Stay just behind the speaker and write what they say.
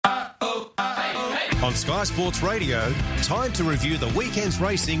On Sky Sports Radio, time to review the weekend's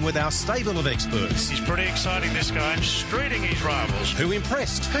racing with our stable of experts. He's pretty exciting, this guy, streeting his rivals. Who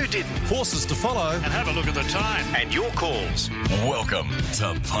impressed? Who didn't? Horses to follow. And have a look at the time. And your calls. Welcome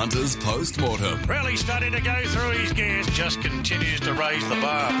to Punters Post Mortem. Really starting to go through his gears, just continues to raise the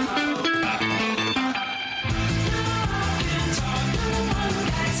bar.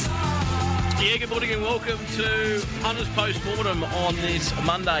 Yeah, good morning and welcome to Punters Post Mortem on this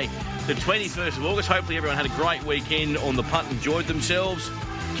Monday, the 21st of August. Hopefully everyone had a great weekend on the punt, enjoyed themselves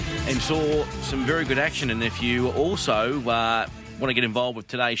and saw some very good action. And if you also want to get involved with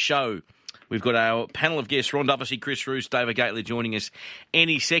today's show, we've got our panel of guests, Ron Dufficy, Chris Roots, David Gatley joining us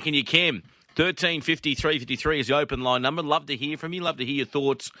any second you can. 1350 353 is the open line number. Love to hear from you. Love to hear your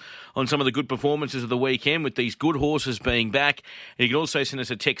thoughts on some of the good performances of the weekend with these good horses being back. And you can also send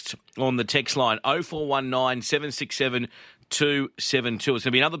us a text on the text line 0419 767 272. It's going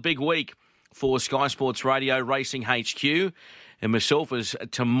to be another big week for Sky Sports Radio Racing HQ. And myself, as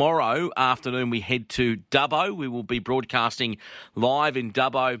tomorrow afternoon we head to Dubbo. We will be broadcasting live in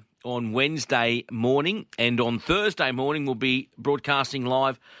Dubbo on Wednesday morning, and on Thursday morning we'll be broadcasting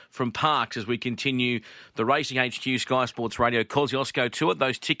live from Parks as we continue the Racing HQ Sky Sports Radio Kosciuszko Tour.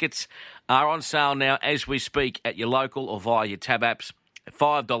 Those tickets are on sale now as we speak at your local or via your tab apps. At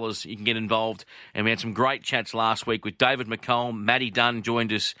 $5 you can get involved, and we had some great chats last week with David McCollum. Matty Dunn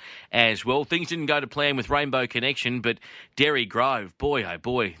joined us as well. Things didn't go to plan with Rainbow Connection, but Derry Grove, boy oh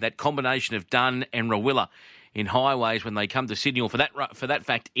boy, that combination of Dunn and Rawilla in highways when they come to Sydney, or for that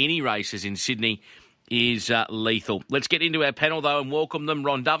fact, any races in Sydney, is lethal. Let's get into our panel, though, and welcome them.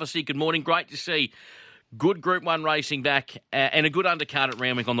 Ron Dufficy, good morning. Great to see good Group 1 racing back and a good undercard at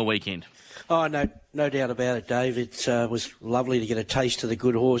Randwick on the weekend. Oh, no doubt about it, Dave. It was lovely to get a taste of the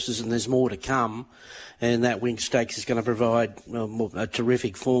good horses, and there's more to come. And that Winx Stakes is going to provide a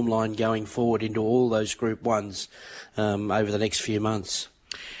terrific form line going forward into all those Group 1s over the next few months.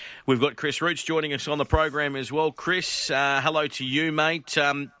 We've got Chris Roots joining us on the program as well. Chris, hello to you, mate.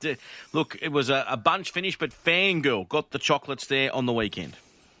 Look, it was a bunch finish, but Fangirl got the chocolates there on the weekend.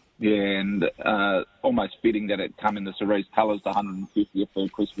 Yeah, and almost fitting that it come in the cerise colours, the 150th for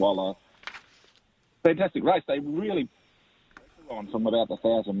Chris Waller. Fantastic race. They really on from about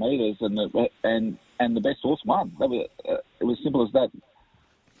 1,000 metres, and the best horse won. It was simple as that.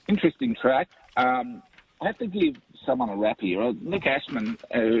 Interesting track. I have to give someone a rap here. Nick Ashman,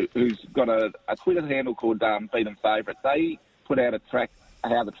 who's got a Twitter handle called Beat 'em Favourite, they put out a track,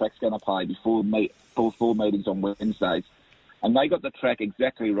 how the track's going to play before four meetings on Wednesdays, and they got the track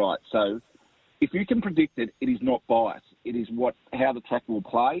exactly right. So if you can predict it, it is not biased. It is how the track will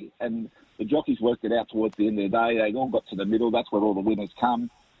play, and the jockeys worked it out towards the end of the day. They all got to the middle. That's where all the winners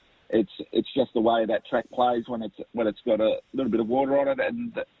come. It's just the way that track plays when it's got a little bit of water on it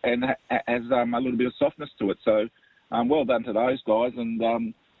and has a little bit of softness to it. So well done to those guys,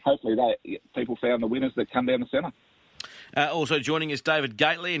 and hopefully people found the winners that come down the centre. Also joining us, David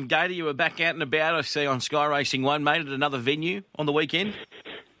Gatley. And Gator, you were back out and about, I see, on Sky Racing 1, mate, at another venue on the weekend.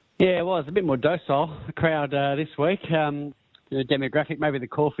 Yeah, it was a bit more docile, the crowd this week. The demographic, maybe the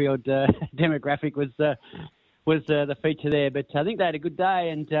Caulfield demographic was the feature there. But I think they had a good day,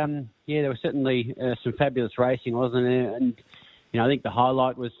 and there was certainly some fabulous racing, wasn't there? And I think the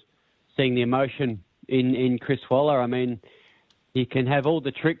highlight was seeing the emotion in Chris Waller. I mean, you can have all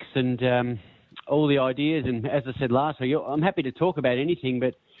the tricks and all the ideas, and as I said last week, I'm happy to talk about anything,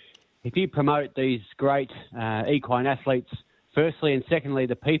 but if you promote these great equine athletes, firstly, and secondly,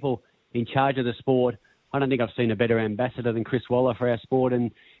 the people in charge of the sport, I don't think I've seen a better ambassador than Chris Waller for our sport,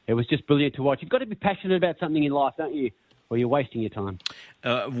 and it was just brilliant to watch. You've got to be passionate about something in life, don't you? Or you're wasting your time.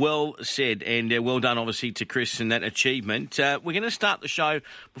 Well said, and well done, obviously, to Chris and that achievement. We're going to start the show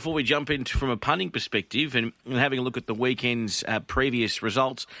before we jump into from a punting perspective and having a look at the weekend's previous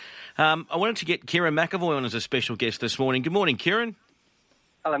results. I wanted to get Kerrin McEvoy on as a special guest this morning. Good morning, Kerrin.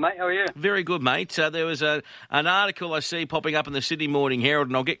 Hello, mate. How are you? Very good, mate. There was an article I see popping up in the Sydney Morning Herald,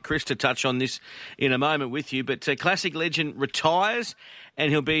 and I'll get Chris to touch on this in a moment with you, but Classic Legend retires,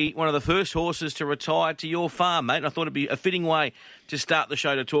 and he'll be one of the first horses to retire to your farm, mate. And I thought it'd be a fitting way to start the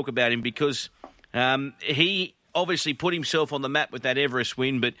show to talk about him because he obviously put himself on the map with that Everest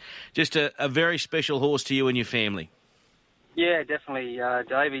win, but just a very special horse to you and your family. Yeah, definitely,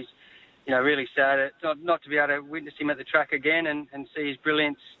 Dave. He's really sad not to be able to witness him at the track again and see his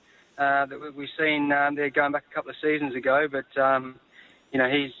brilliance that we've seen there going back a couple of seasons ago. But,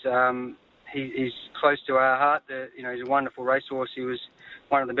 he's close to our heart. He's a wonderful racehorse. He was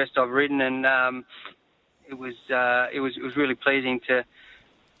one of the best I've ridden, and it was really pleasing to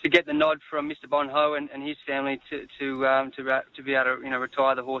get the nod from Mr. Bonho and his family to be able to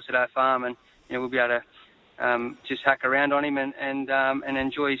retire the horse at our farm. And we'll be able to just hack around on him and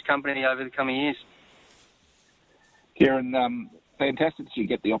enjoy his company over the coming years. Kerrin, fantastic that you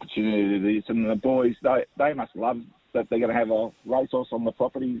get the opportunity to do this, and the boys, they must love that they're going to have a racehorse on the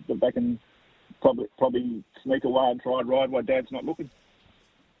property that they can probably sneak away and try and ride while Dad's not looking.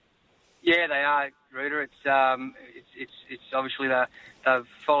 Yeah, they are, Rooter. It's obviously they've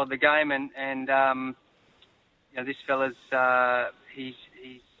followed the game, and this fella's he's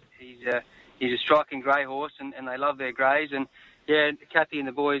a striking grey horse, and they love their greys, and yeah, Kathy and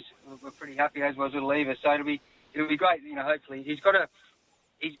the boys were pretty happy, as was little Eva. So it'll be great. Hopefully he's got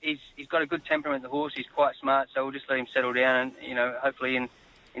a good temperament. The horse, he's quite smart, so we'll just let him settle down, and hopefully in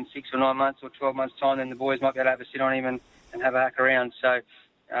 6 or 9 months or 12 months time, then the boys might be able to have a sit on him and have a hack around. So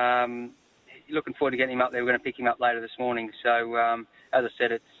looking forward to getting him up there. We're going to pick him up later this morning. So as I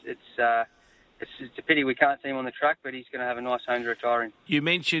said, it's a pity we can't see him on the track, but he's going to have a nice home to retire in. You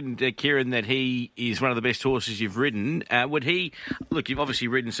mentioned, Kerrin, that he is one of the best horses you've ridden. You've obviously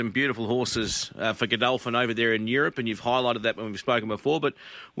ridden some beautiful horses for Godolphin over there in Europe, and you've highlighted that when we've spoken before, but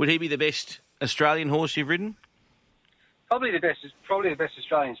would he be the best Australian horse you've ridden? Probably the best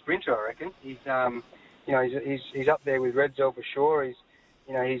Australian sprinter, I reckon. He's up there with Redzel for sure.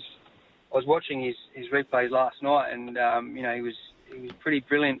 I was watching his replays last night, and he was pretty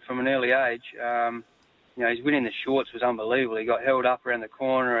brilliant from an early age. His win in the shorts was unbelievable. He got held up around the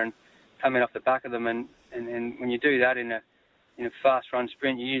corner and coming off the back of them, and when you do that in a fast run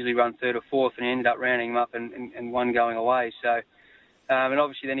sprint, you usually run third or fourth, and you ended up rounding him up and one going away. So, and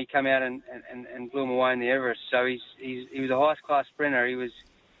obviously then he came out and blew him away in the Everest. So he was a highest class sprinter. He was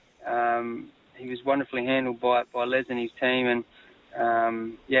wonderfully handled by Les and his team, and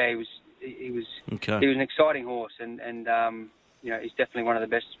he was an exciting horse, and he's definitely one of the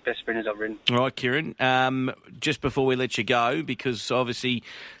best sprinters I've ridden. All right, Kerrin. Just before we let you go, because obviously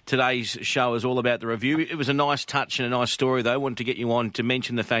today's show is all about the review. It was a nice touch and a nice story, though. I wanted to get you on to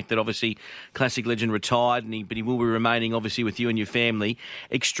mention the fact that obviously Classic Legend retired, but he will be remaining obviously with you and your family.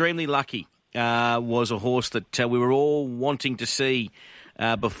 Extremely Lucky was a horse that we were all wanting to see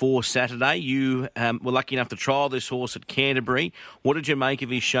before Saturday. You were lucky enough to trial this horse at Canterbury. What did you make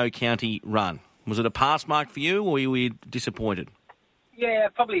of his show county run? Was it a pass mark for you, or were you disappointed? Yeah,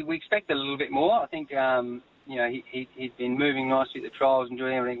 probably we expected a little bit more. I think, he'd been moving nicely at the trials and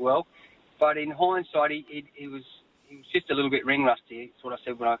doing everything well. But in hindsight, he was just a little bit ring rusty. That's what I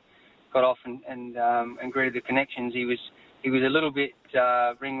said when I got off and greeted the connections. He was a little bit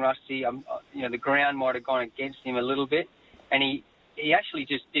ring rusty. The ground might have gone against him a little bit, and he actually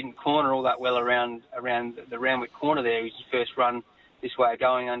just didn't corner all that well around the Randwick corner there. It was his first run this way,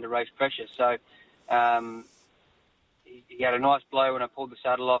 going under race pressure. So he had a nice blow when I pulled the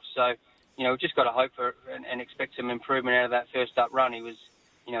saddle off. So, we've just got to hope for and expect some improvement out of that first up run. He was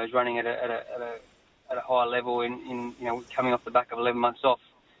running at a high level in coming off the back of 11 months off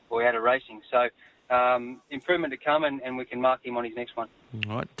or out of racing. So improvement to come, and we can mark him on his next one.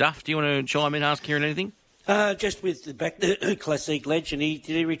 All right. Duff, do you want to chime in, ask Kerrin anything? Just with back to Classic Legend, did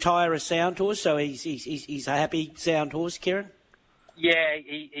he retire a sound horse? So he's a happy sound horse, Kerrin? Yeah,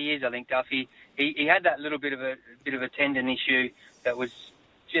 he is. I think Duffy. He had that little bit of a tendon issue that was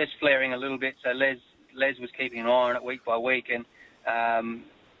just flaring a little bit. So Les was keeping an eye on it week by week, and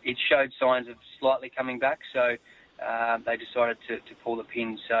it showed signs of slightly coming back. So they decided to pull the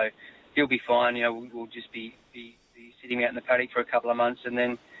pin. So he'll be fine. We'll just be sitting out in the paddock for a couple of months, and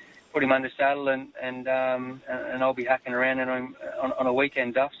then put him under saddle, and I'll be hacking around on a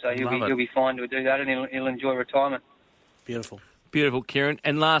weekend, Duff. So he'll be fine to do that, and he'll enjoy retirement. Beautiful, Kerrin.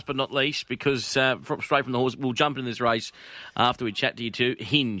 And last but not least, because straight from the horse, we'll jump into this race after we chat to you too,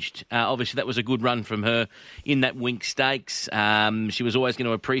 Hinged. Obviously, that was a good run from her in that Wink Stakes. She was always going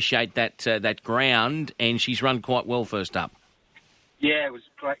to appreciate that ground, and she's run quite well first up. Yeah, it was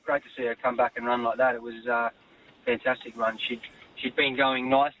great to see her come back and run like that. It was a fantastic run. She'd been going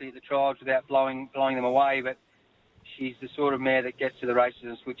nicely at the trials without blowing them away, but she's the sort of mare that gets to the races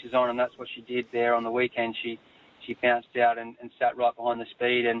and switches on, and that's what she did there on the weekend. She bounced out and sat right behind the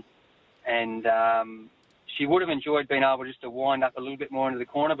speed, and she would have enjoyed being able just to wind up a little bit more into the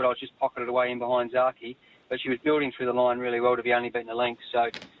corner, but I was just pocketed away in behind Zaki. But she was building through the line really well to be only beaten a length. So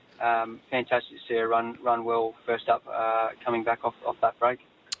fantastic to see her run well first up, coming back off that break.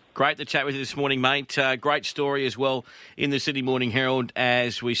 Great to chat with you this morning, mate. Great story as well in the Sydney Morning Herald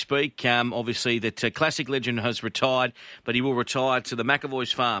as we speak. Obviously, that Classic Legend has retired, but he will retire to the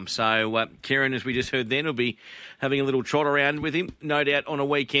McEvoy's farm. So, Kerrin, as we just heard then, will be having a little trot around with him, no doubt, on a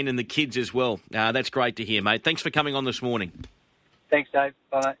weekend, and the kids as well. That's great to hear, mate. Thanks for coming on this morning. Thanks, Dave.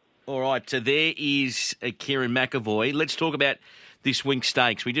 Bye, mate. All right, so there is Kerrin McEvoy. Let's talk about this Winx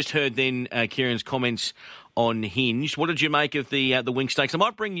Stakes. We just heard then Kerrin's comments on Hinged. What did you make of the Winx Stakes? I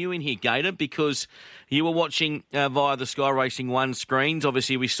might bring you in here, Gator, because you were watching via the Sky Racing 1 screens.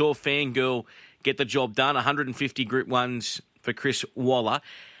 Obviously, we saw Fangirl get the job done, 150 Group 1s for Chris Waller.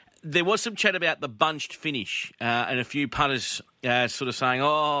 There was some chat about the bunched finish and a few punters sort of saying,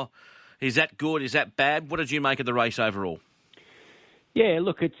 oh, is that good? Is that bad? What did you make of the race overall? Yeah,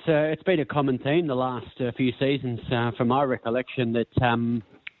 look, it's been a common theme the last few seasons, from my recollection, that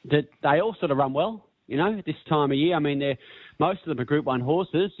they all sort of run well, you know, at this time of year. I mean, most of them are Group 1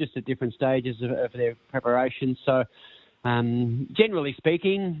 horses, just at different stages of their preparation. So, generally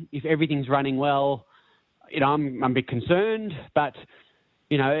speaking, if everything's running well, you know, I'm a bit concerned. But,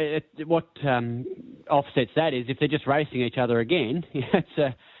 you know, what offsets that is if they're just racing each other again,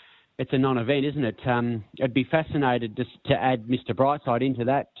 it's a non-event, isn't it? I'd be fascinated just to add Mr. Brightside into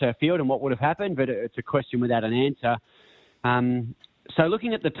that field and what would have happened, but it's a question without an answer. So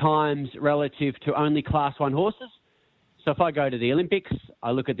looking at the times relative to only Class 1 horses, so if I go to the Olympics,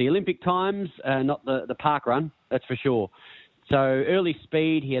 I look at the Olympic times, not the park run, that's for sure. So early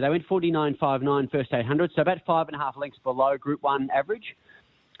speed here, they went 49.59 first 800, so about 5.5 lengths below Group 1 average.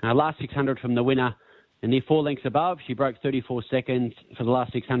 Last 600 from the winner, and near 4 lengths above. She broke 34 seconds for the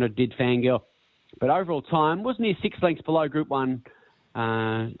last 600, did Fangirl. But overall time was near 6 lengths below Group 1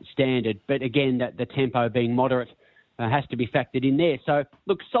 standard. But again, the tempo being moderate has to be factored in there. So,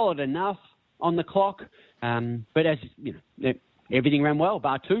 look, solid enough on the clock. But as you know, everything ran well,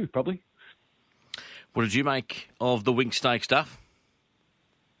 bar 2 probably. What did you make of the Winx Stakes stuff?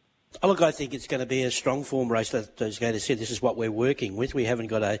 Oh, look, I think it's going to be a strong form race. Those guys said this is what we're working with. We haven't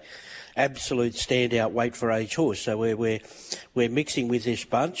got a absolute standout weight for age horse, so we're mixing with this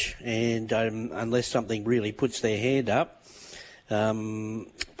bunch. And unless something really puts their hand up,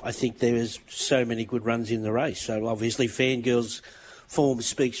 I think there is so many good runs in the race. So obviously, Fangirl's form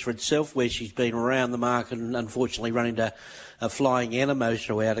speaks for itself, where she's been around the mark and unfortunately run into a flying Animo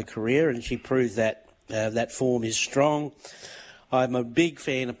throughout her career, and she proved that that form is strong. I'm a big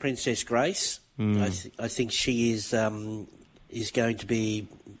fan of Princess Grace. I think she is going to be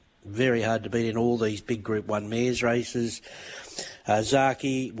very hard to beat in all these big Group 1 mares races.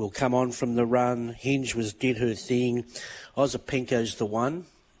 Zaki will come on from the run. Hinge did her thing. Ozapenko's the one.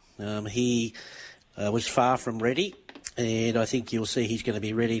 He was far from ready, and I think you'll see he's going to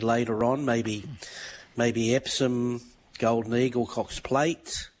be ready later on. Maybe Epsom, Golden Eagle, Cox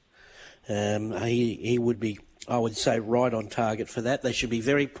Plate. He would be, I would say, right on target for that. They should be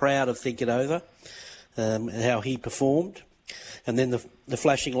very proud of Think It Over, how he performed. And then the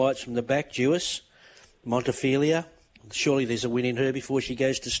flashing lights from the back, Jewess, Montefilia. Surely there's a win in her before she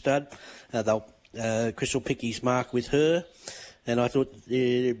goes to stud. Chris will pick his mark with her. And I thought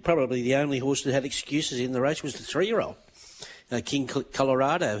probably the only horse that had excuses in the race was the 3-year-old, King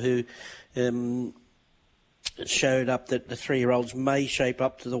Colorado, who showed up that the 3-year-olds may shape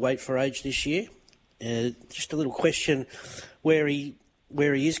up to the weight for age this year. Just a little question where he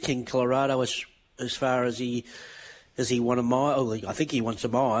is, King Colorado, as far as he won a mile. I think he wants a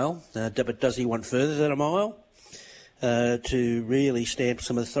mile, but does he want further than a mile to really stamp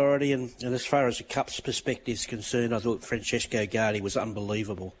some authority? And as far as the Cup's perspective is concerned, I thought Francesco Gardi was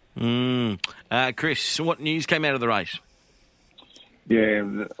unbelievable. Chris, what news came out of the race?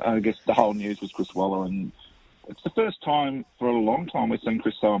 Yeah, I guess the whole news was Chris Waller, and it's the first time for a long time we've seen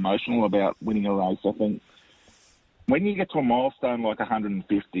Chris so emotional about winning a race. I think when you get to a milestone like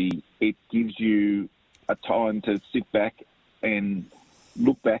 150, it gives you a time to sit back and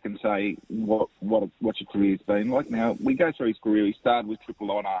look back and say what your career's been like. Now, we go through his career. He started with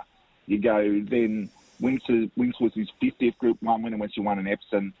Triple Honour. You go, then Winx was his 50th Group 1 winner when she won in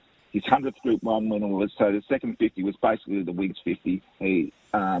Epsom. His 100th Group 1 winner was, so the second 50 was basically the Winx 50.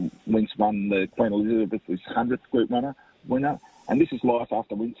 Winx won the Queen Elizabeth, his 100th Group winner. And this is life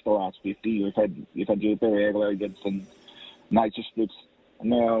after Winx for the last 50. You've had Barry Aguilera, Gibson, Nature Strips, and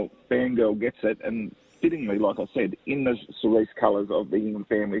now Fangirl gets it. And fittingly, like I said, in the cerise colours of the Ingham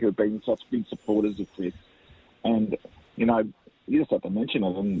family, who have been such big supporters of Chris. And, you know, you just have to mention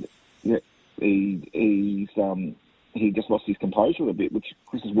it. And yeah, he just lost his composure a bit, which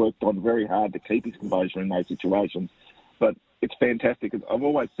Chris has worked on very hard to keep his composure in those situations. But it's fantastic. I've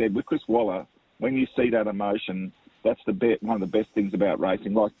always said, with Chris Waller, when you see that emotion, that's one of the best things about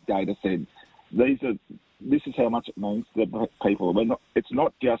racing. Like Gator said, this is how much it means to the people. It's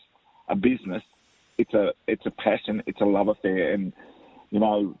not just a business. It's a passion. It's a love affair. And, you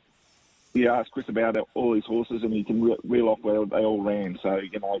know, you ask Chris about all his horses and he can reel off where they all ran. So,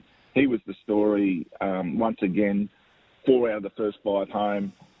 you know, he was the story once again. 4 out of the first 5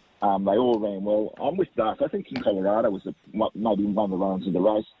 home. They all ran well. I'm with Duff. I think in Colorado was maybe one of the runs of the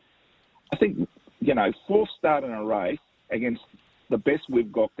race. I think, fourth start in a race against the best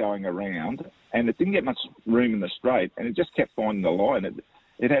we've got going around, and it didn't get much room in the straight, and it just kept finding the line.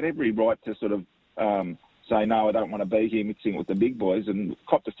 It had every right to sort of say, no, I don't want to be here mixing with the big boys, and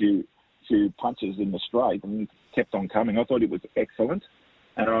copped a few punches in the straight and kept on coming. I thought it was excellent,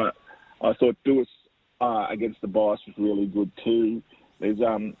 and I thought Lewis against the bias was really good too. There's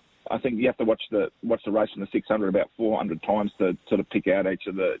I think you have to watch the race in the 600 about 400 times to sort of pick out each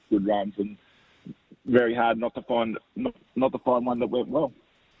of the good runs, and very hard not to find one that went well.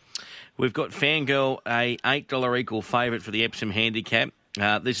 We've got Fangirl, a $8 equal favourite for the Epsom Handicap.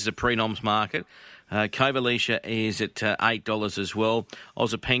 This is a pre-noms market. Kovalisha is at $8 as well.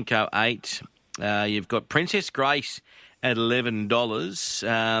 Ozapenko, $8. You've got Princess Grace at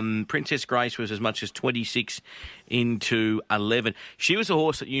 $11. Princess Grace was as much as 26 into 11. She was a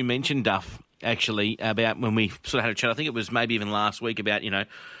horse that you mentioned, Duff, actually, about when we sort of had a chat. I think it was maybe even last week about,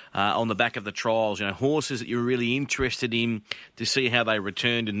 on the back of the trials, horses that you were really interested in to see how they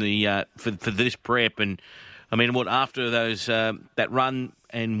returned in the for this prep. And I mean, after those that run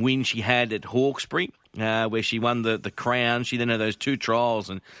and win she had at Hawkesbury, where she won the crown, she then had those two trials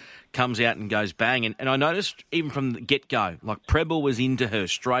and comes out and goes bang. And I noticed even from the get-go, like Preble was into her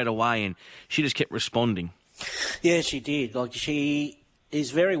straight away and she just kept responding. Yeah, she did. She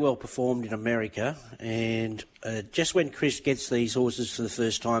is very well performed in America, and just when Chris gets these horses for the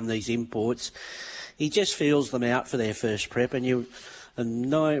first time, these imports, he just feels them out for their first prep, and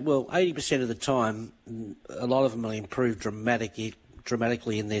 80% of the time, a lot of them will improve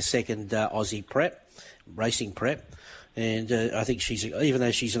dramatically in their second Aussie racing prep. And I think even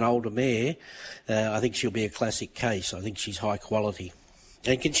though she's an older mare, I think she'll be a classic case. I think she's high quality,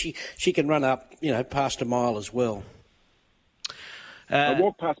 and she can run up, past a mile as well. I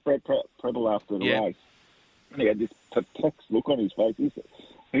walked past Brad Preble after the race, and he had this perplexed look on his face.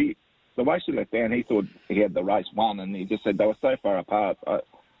 The way she let down, he thought he had the race won, and he just said they were so far apart.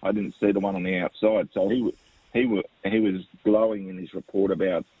 I didn't see the one on the outside, so he was glowing in his report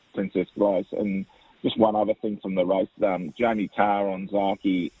about Princess Grace. And just one other thing from the race, Jamie Carr on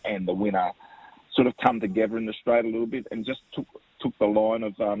Zaki and the winner sort of come together in the straight a little bit and just took the line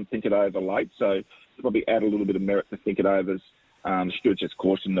of Think It Over late, so probably add a little bit of merit to Think It Over's. Stuart just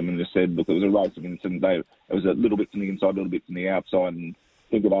cautioned them and just said, look, it was a race against them. It was a little bit from the inside, a little bit from the outside, and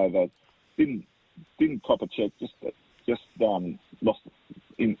Think It Over didn't cop a check, just lost,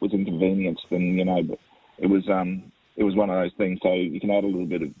 was inconvenienced, and but it was one of those things. So you can add a little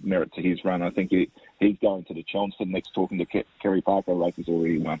bit of merit to his run. I think he's going to the Chelmsford next, talking to Kerry Parker. Race has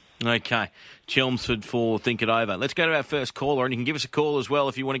already won. Okay, Chelmsford for Think It Over. Let's go to our first caller, and you can give us a call as well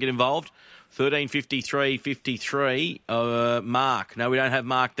if you want to get involved. 1353. Mark. No, we don't have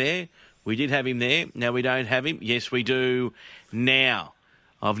Mark there. We did have him there. Now we don't have him. Yes, we do now.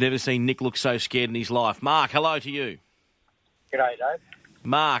 I've never seen Nick look so scared in his life. Mark, hello to you. G'day, Dave.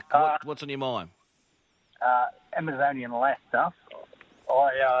 Mark, what's on your mind? Amazonian Lass stuff.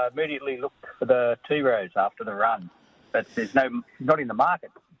 I immediately looked for the T-Rose after the run, but there's not in the market.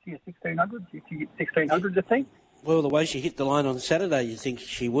 Is she a 1600? Did she get 1600, I think? Well, the way she hit the line on Saturday, you'd think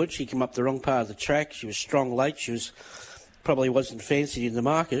she would. She came up the wrong part of the track. She was strong late. She probably wasn't fancied in the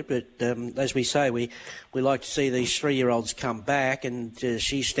market, but as we say, we like to see these 3-year-olds come back, and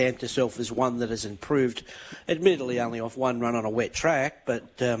she stamped herself as one that has improved, admittedly only off one run on a wet track,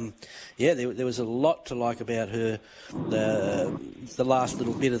 but there was a lot to like about her, the last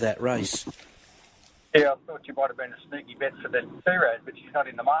little bit of that race. Yeah, I thought she might have been a sneaky bet for the T-Rose, but she's not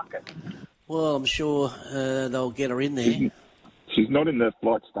in the market. Well, I'm sure they'll get her in there. She's not in the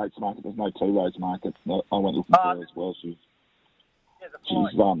Flight Stakes market. There's no T-Rose market. I went looking for her as well. She's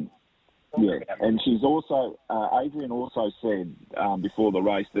and she's also Adrian also said before the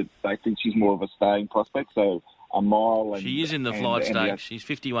race that they think she's more of a staying prospect. So a mile. She is in the Flight Stakes. She's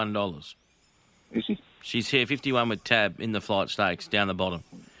 $51. Is she? She's here, 51 with Tab in the Flight Stakes down the bottom.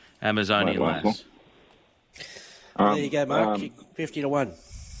 Amazonian Lass. There you go, Mark. 50-1.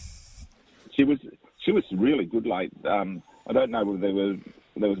 She was really good late. I don't know whether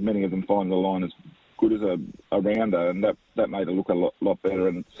there was many of them finding the line as good as a rounder, and that made her look a lot better.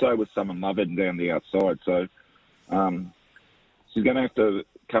 And so was Summer Lovett down the outside. So she's going to have to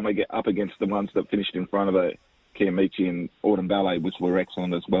come up against the ones that finished in front of her, Kiamichi and Autumn Ballet, which were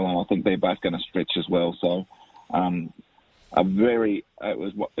excellent as well. And I think they're both going to stretch as well. So it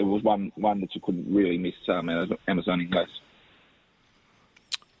was one that you couldn't really miss, Amazonian Lass.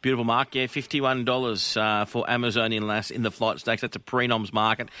 Beautiful mark, yeah, $51 for Amazonian Lass in the Flight Stakes. That's a pre-noms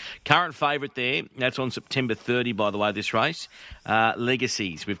market. Current favourite there, that's on September 30, by the way, this race.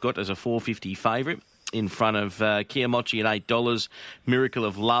 Legacies, we've got as a $4.50 favourite in front of Kiamochi at $8, Miracle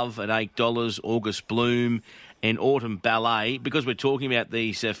of Love at $8, August Bloom and Autumn Ballet. Because we're talking about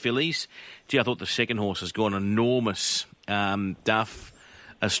these fillies, I thought the second horse has gone enormous. Duff,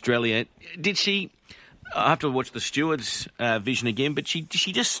 Australia. Did she... I have to watch the steward's vision again, but did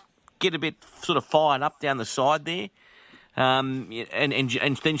she just get a bit sort of fired up down the side there? And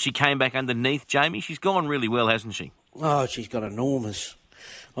then she came back underneath, Jamie. She's gone really well, hasn't she? Oh, she's got enormous.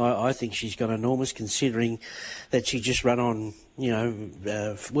 I think she's got enormous, considering that she just run on,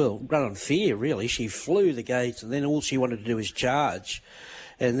 run on fear, really. She flew the gates, and then all she wanted to do is charge.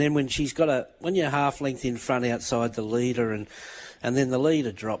 And then when you're half length in front outside the leader, and then the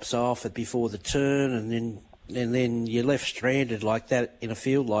leader drops off before the turn, and then you're left stranded like that in a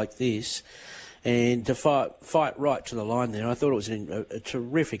field like this, and to fight right to the line there, I thought it was a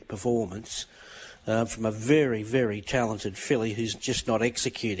terrific performance from a very, very talented filly who's just not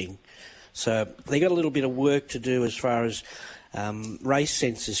executing. So they got a little bit of work to do as far as race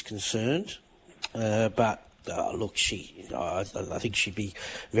sense is concerned, but look, I think she'd be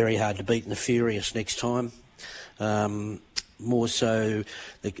very hard to beat in the Furious next time. More so,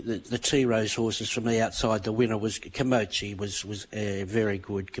 the T-Rose horses for me outside the winner was Kimochi, was very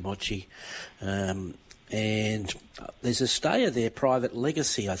good, Kimochi. And there's a stayer there, Private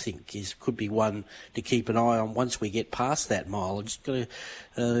Legacy, I think, could be one to keep an eye on once we get past that mile. I'm just going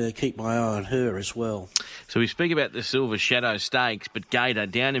to keep my eye on her as well. So we speak about the Silver Shadow Stakes, but Gator,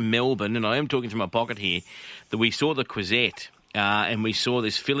 down in Melbourne, and I am talking from my pocket here, that we saw the Quisette, and we saw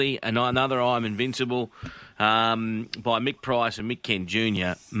this filly, another I'm Invincible, by Mick Price and Mick Kent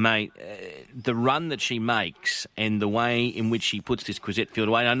Jr. Mate, the run that she makes and the way in which she puts this Quisette field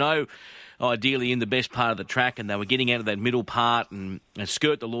away, and I know ideally in the best part of the track, and they were getting out of that middle part, and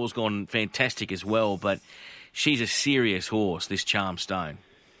Skirt the Law's gone fantastic as well, but she's a serious horse, this Charm Stone.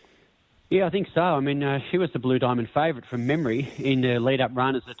 Yeah, I think so. I mean, she was the Blue Diamond favourite from memory in the lead-up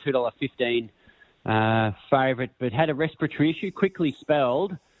run as a $2.15 favourite, but had a respiratory issue, quickly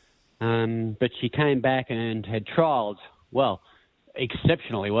spelled, but she came back and had trialled, well,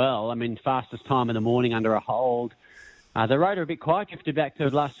 exceptionally well. I mean, fastest time in the morning under a hold. The rode her a bit quiet, drifted back to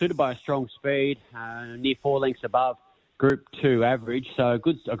last suited by a strong speed, near 4 lengths above Group 2 average, so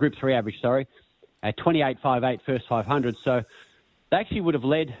Group 3 average, sorry, at 28.58 first 500. So they actually would have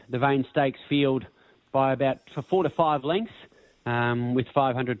led the Vane Stakes field by about 4 to 5 lengths with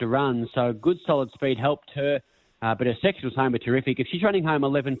 500 to run. So good solid speed helped her, but her sectionals home were terrific. If she's running home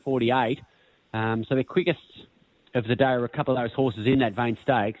 11.48, so the quickest of the day were a couple of those horses in that Vane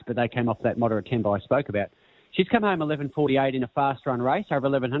Stakes, but they came off that moderate tempo I spoke about. She's come home 11.48 in a fast run race over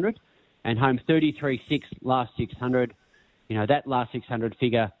 1100 and home 33.6 last 600. You know, that last 600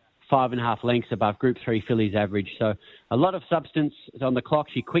 figure 5.5 lengths above Group 3 fillies average. So a lot of substance on the clock.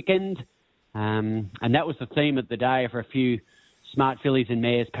 She quickened, and that was the theme of the day for a few smart fillies and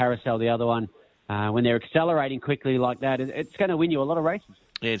mares, Paracel the other one. When they're accelerating quickly like that, it's going to win you a lot of races.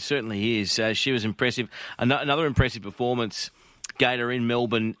 Yeah, it certainly is. She was impressive. Another impressive performance, Gator, in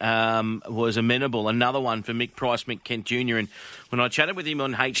Melbourne, was Amenable. Another one for Mick Price, Mick Kent Jr. And when I chatted with him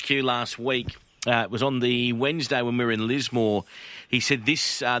on HQ last week, it was on the Wednesday when we were in Lismore, he said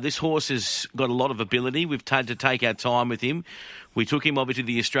this horse has got a lot of ability. We've had to take our time with him. We took him, obviously, to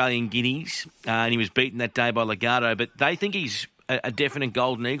the Australian Guineas, and he was beaten that day by Legato, but they think he's a definite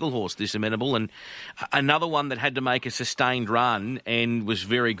Golden Eagle horse, this Amenable, and another one that had to make a sustained run and was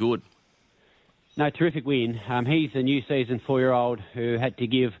very good. No, terrific win. He's a new season 4-year-old who had to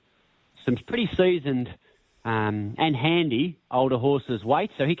give some pretty seasoned and handy older horses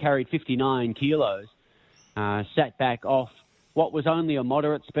weight, so he carried 59 kilos, sat back off what was only a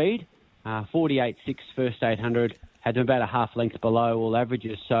moderate speed, 48.6 first 800, had them about a half length below all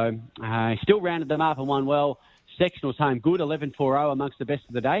averages, so he still rounded them up and won well. Sectionals home good, 11.40 amongst the best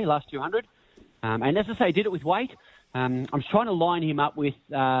of the day, last 200. And as I say, did it with weight. I'm trying to line him up with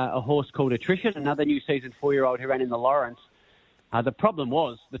a horse called Attrition, another new season 4-year-old who ran in the Lawrence. The problem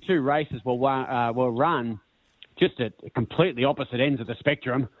was the two races were run just at completely opposite ends of the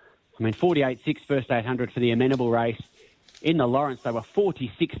spectrum. I mean, 48.6 first 800 for the Amenable race. In the Lawrence, they were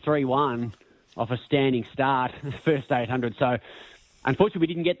 46.31 off a standing start, first 800. So, unfortunately, we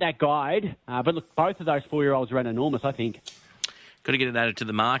didn't get that guide. But look, both of those 4-year-olds ran enormous, I think. Got to get it added to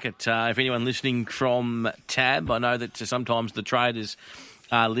the market. If anyone listening from Tab, I know that sometimes the traders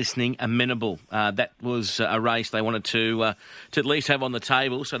are listening, Amenable. That was a race they wanted to at least have on the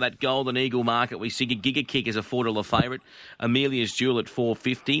table. So that Golden Eagle market, we see Giga Kick is a $4 favourite. Amelia's Jewel at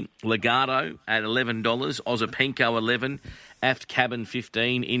 $4.50. Legato at $11. Ozapenko $11. Aft Cabin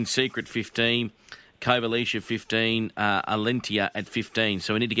 $15. In Secret $15. Kovalicia $15. Alentia at $15.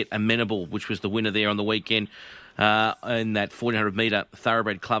 So we need to get Amenable, which was the winner there on the weekend. In that 1400 metre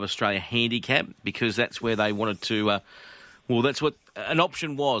Thoroughbred Club Australia handicap, because that's where they wanted to. That's what an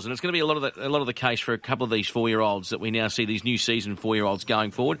option was, and it's going to be a lot of the case for a couple of these 4-year-olds that we now see, these new season 4-year-olds going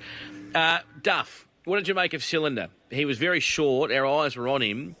forward. Duff, what did you make of Cylinder? He was very short. Our eyes were on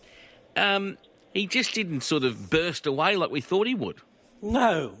him. He just didn't sort of burst away like we thought he would.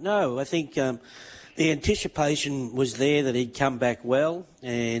 No. I think the anticipation was there that he'd come back well,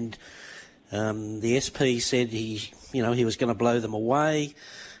 and the SP said he was going to blow them away.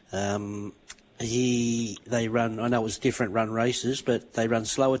 They run, I know it was different run races, but they run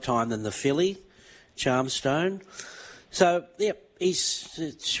slower time than the filly, Charmstone. So,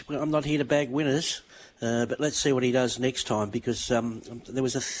 I'm not here to bag winners, but let's see what he does next time, because there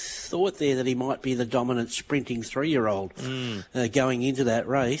was a thought there that he might be the dominant sprinting 3-year-old going into that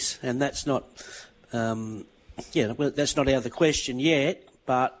race, and that's not, that's not out of the question yet,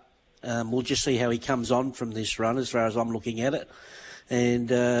 but we'll just see how he comes on from this run as far as I'm looking at it, and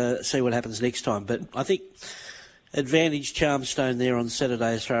see what happens next time. But I think advantage Charmstone there on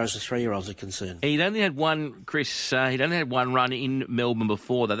Saturday as far as the 3-year-olds are concerned. He'd only had one, Chris, he'd only had one run in Melbourne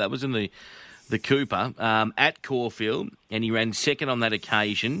before that. That was in the Cooper at Caulfield, and he ran second on that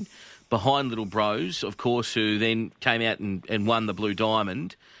occasion behind Little Bros, of course, who then came out and won the Blue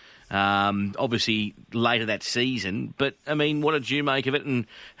Diamond. Obviously later that season. But, I mean, what did you make of it? And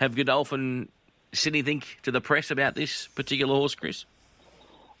have Godolphin said anything to the press about this particular horse, Chris?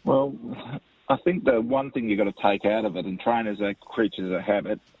 Well, I think the one thing you've got to take out of it, and trainers are creatures of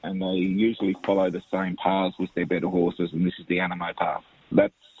habit, and they usually follow the same paths with their better horses, and this is the Animo path.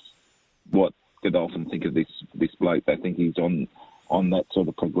 That's what Godolphin think of this bloke. They think he's on that sort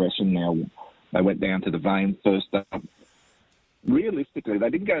of progression now. They went down to the Vane first up. Realistically, they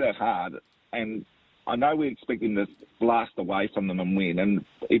didn't go that hard, and I know we expect him to blast away from them and win, and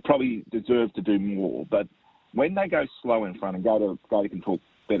he probably deserved to do more, but when they go slow in front, and Grady can talk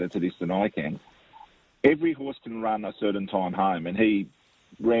better to this than I can, every horse can run a certain time home, and he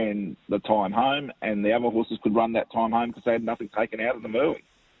ran the time home, and the other horses could run that time home because they had nothing taken out of them early.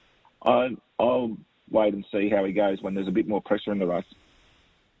 I'll wait and see how he goes when there's a bit more pressure in the race.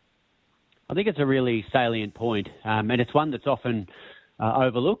 I think it's a really salient point, and it's one that's often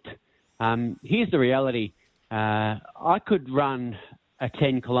overlooked. Here's the reality. I could run a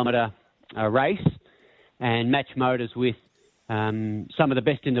 10-kilometre race and match motors with some of the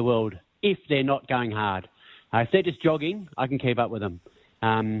best in the world if they're not going hard. If they're just jogging, I can keep up with them.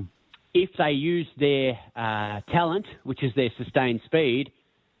 If they use their talent, which is their sustained speed,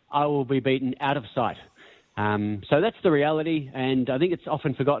 I will be beaten out of sight. So that's the reality, and I think it's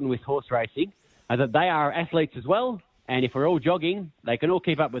often forgotten with horse racing that they are athletes as well, and if we're all jogging, they can all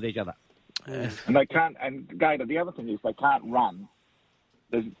keep up with each other. And they can't. And Gator, the other thing is they can't run.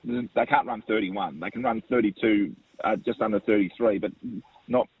 They can't run 31. They can run 32, just under 33, but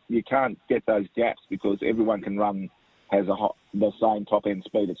not. You can't get those gaps because everyone can run the same top end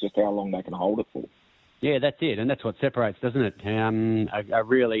speed. It's just how long they can hold it for. Yeah, that's it, and that's what separates, doesn't it? A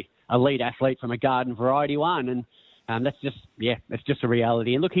really elite athlete from a garden variety one, and that's just a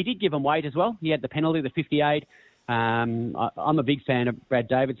reality. And look, he did give him weight as well. He had the penalty, the 58. I'm a big fan of Brad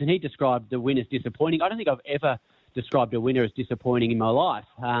Davidson. He described the win as disappointing. I don't think I've ever described a winner as disappointing in my life.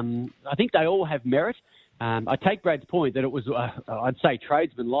 I think they all have merit. I take Brad's point that it was, I'd say,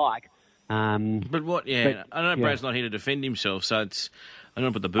 tradesman-like. But what? Yeah, I know Brad's not here to defend himself, so it's. I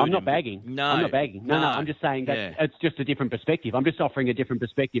don't put the boot. I'm not bagging. No, I'm not bagging. No. I'm just saying that it's just a different perspective. I'm just offering a different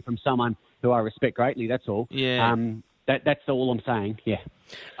perspective from someone who I respect greatly. That's all. Yeah. That's all I'm saying. Yeah.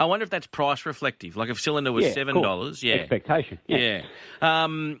 I wonder if that's price reflective. Like if Cylinder was $7, expectation. Yeah.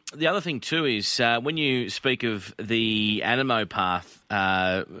 The other thing too is when you speak of the Animo path,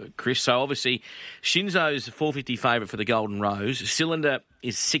 Chris. So obviously, Shinzo's $4.50 favourite for the Golden Rose. Cylinder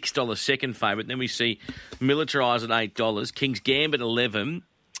is $6 second favourite. Then we see Militarise at $8. King's Gambit $11.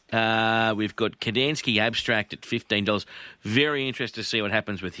 We've got Kadansky Abstract at $15. Very interested to see what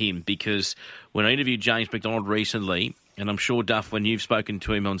happens with him because when I interviewed James McDonald recently, and I'm sure, Duff, when you've spoken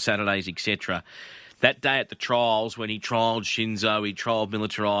to him on Saturdays, etc., that day at the trials when he trialled Shinzo, he trialled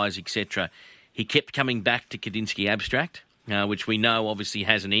Militarise, etc., he kept coming back to Kadinsky Abstract. which we know obviously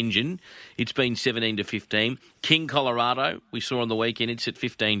has an engine. It's been 17 to 15. King Colorado, we saw on the weekend, it's at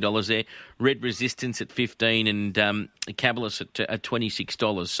 $15 there. Red Resistance at 15 and Cabalus at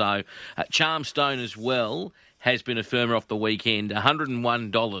 $26. So Charmstone as well has been a firmer off the weekend.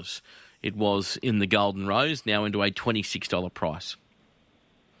 $101 it was in the Golden Rose, now into a $26 price.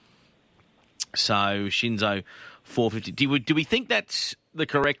 So Shinzo, $450. Do we think that's the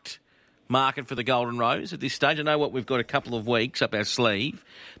correct market for the Golden Rose at this stage? I know what we've got a couple of weeks up our sleeve,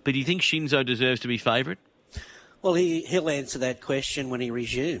 but do you think Shinzo deserves to be favourite? Well, he'll answer that question when he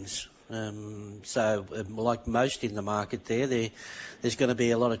resumes. Like most in the market there's going to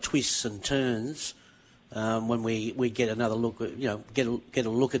be a lot of twists and turns when we get another look. Get a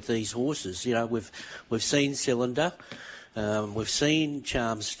look at these horses. We've seen Cylinder, we've seen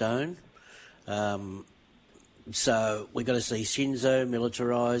Charmstone. So we're going to see Shinzo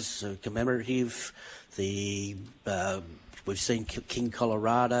militarised, commemorative. We've seen King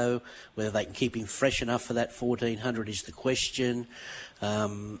Colorado. Whether they can keep him fresh enough for that 1400 is the question.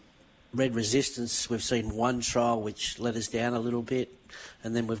 Red Resistance, we've seen one trial which let us down a little bit,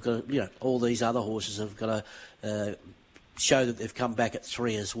 and then we've got all these other horses have got to show that they've come back at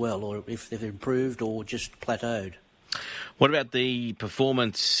 3 as well, or if they've improved or just plateaued. What about the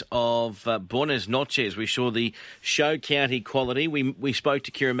performance of Buenas Noches? We saw the show county quality. We spoke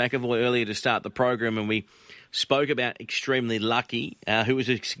to Kerrin McEvoy earlier to start the program, and we spoke about Extremely Lucky, who was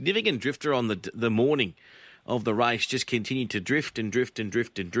a significant drifter on the morning of the race, just continued to drift and drift and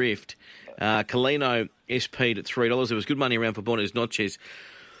drift and drift. Colino SP'd at $3. There was good money around for Buenas Noches.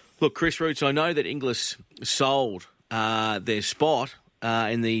 Look, Chris Roots, I know that Inglis sold their spot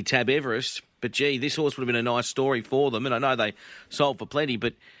in the Tab Everest, but gee, this horse would have been a nice story for them, and I know they sold for plenty,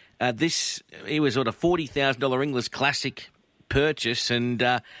 but it was sort of $40,000 Inglis Classic purchase, and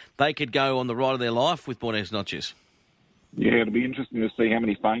they could go on the ride of their life with Buenas Noches. Yeah, it'll be interesting to see how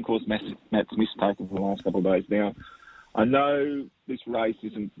many phone calls Matt Smith's taken for the last couple of days now. I know this race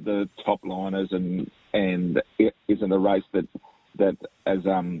isn't the top liners and it isn't a race that has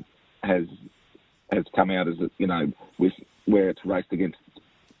come out as with where it's raced against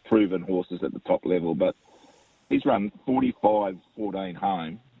proven horses at the top level, but he's run 45-14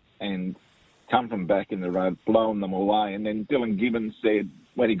 home and come from back in the road, blowing them away. And then Dylan Gibbons said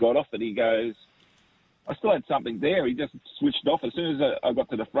when he got off it, he goes, I still had something there. He just switched off. As soon as I got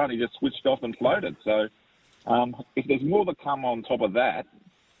to the front, he just switched off and floated. So if there's more to come on top of that,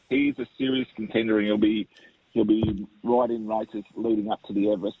 he's a serious contender, and he'll be right in races leading up to the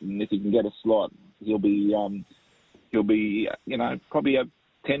Everest. And if he can get a slot, he'll be probably a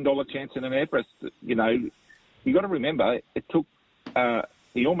 $10 chance in an Everest. You got to remember, it took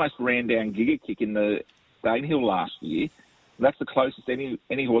he almost ran down Giga Kick in the Danehill last year. That's the closest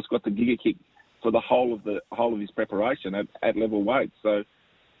any horse got to Giga Kick for the whole of his preparation at level weight. So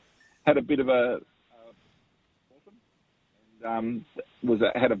had a bit of a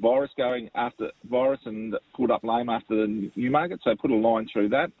had a virus going after virus and pulled up lame after the Newmarket. So put a line through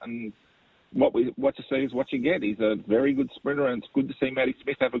that, and what you see is what you get. He's a very good sprinter, and it's good to see Matty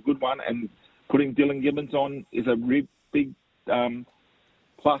Smith have a good one. And putting Dylan Gibbons on is a really big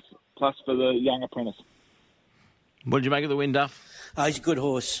plus for the young apprentice. What did you make of the win, Duff? He's a good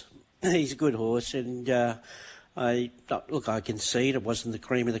horse. He's a good horse, and I concede it wasn't the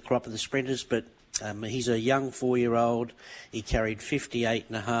cream of the crop of the sprinters, but he's a young 4-year-old. He carried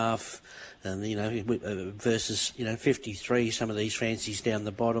 58.5, and versus 53. Some of these fancies down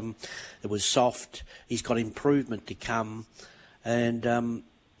the bottom, it was soft. He's got improvement to come, and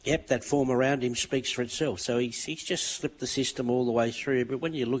that form around him speaks for itself. So he's just slipped the system all the way through. But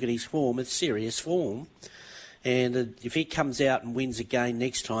when you look at his form, it's serious form. And if he comes out and wins again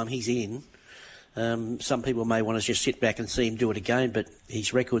next time, he's in. Some people may want to just sit back and see him do it again, but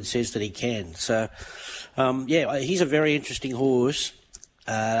his record says that he can. So, he's a very interesting horse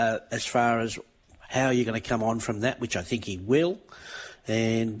as far as how you're going to come on from that, which I think he will.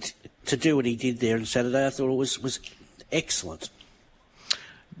 And to do what he did there on Saturday, I thought it was excellent.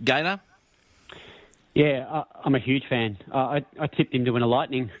 Gaynor? Yeah, I'm a huge fan. I tipped him to win a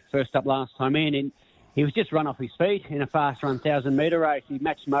Lightning first up last time in, and he was just run off his feet in a fast run 1,000-metre race. He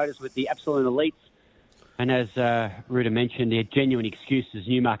matched motors with the Absolute Elites. And as Ruta mentioned, he had genuine excuses.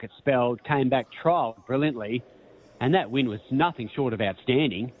 Newmarket spelled, came back, trialled brilliantly. And that win was nothing short of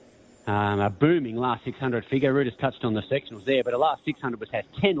outstanding. A booming last 600 figure. Ruta's touched on the sectionals there, but the last 600 was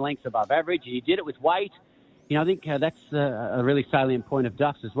 10 lengths above average. And he did it with weight. I think that's a really salient point of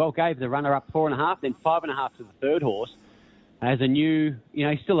Duff's as well. Gave the runner-up 4.5, then 5.5 to the third horse. As a new,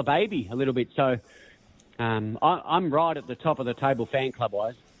 he's still a baby a little bit. So I'm right at the top of the table fan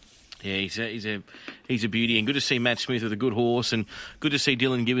club-wise. Yeah, he's a beauty, and good to see Matt Smith with a good horse, and good to see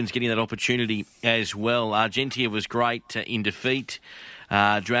Dylan Gibbons getting that opportunity as well. Argentia was great in defeat.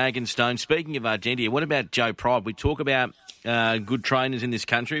 Dragonstone. Speaking of Argentia, what about Joe Pride? We talk about good trainers in this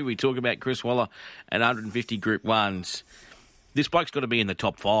country. We talk about Chris Waller at 150 Group 1s. This bloke's got to be in the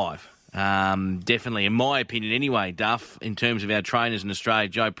top 5. Definitely, in my opinion anyway, Duff, in terms of our trainers in Australia,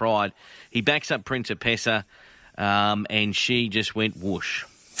 Joe Pride. He backs up Principessa, and she just went whoosh.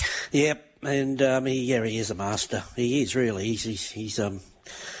 Yep, and he is a master. He is really.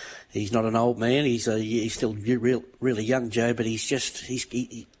 He's not an old man. He's still really young, Joe. But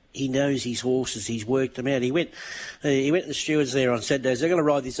he knows his horses. He's worked them out. He went to the stewards there on Saturdays. They're going to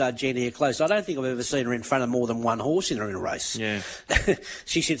ride this Argentia close. I don't think I've ever seen her in front of more than one horse in a race. Yeah,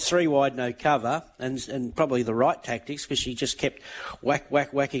 she sits 3 wide, no cover, and probably the right tactics because she just kept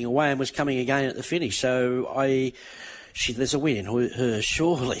whacking away and was coming again at the finish. So there's a win in her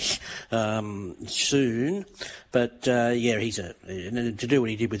surely soon. But, and to do what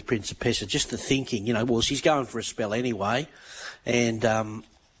he did with Principessa, just the thinking, she's going for a spell anyway. And,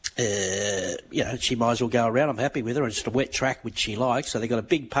 she might as well go around. I'm happy with her. It's a wet track, which she likes. So they got a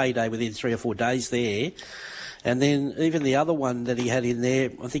big payday within 3 or 4 days there. And then even the other one that he had in there,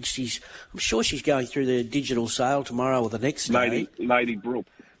 I'm sure she's going through the digital sale tomorrow or the next day. Lady Brooke.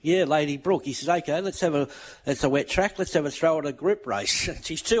 Yeah, Lady Brooke. He says, okay, it's a wet track. Let's have a throw at a group race.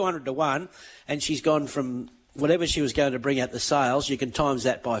 She's 200 to 1, and she's gone from whatever she was going to bring at the sales. You can times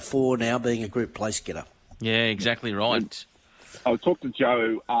that by 4 now, being a group place getter. Yeah, exactly right. I talked to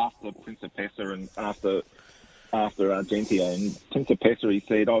Joe after Principessa and after Argentia, and Principessa, he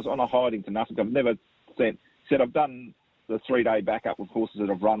said, I was on a hiding to nothing. I've never said I've done the 3-day backup with horses that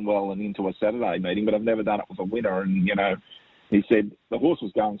have run well and into a Saturday meeting, but I've never done it with a winner. And, he said the horse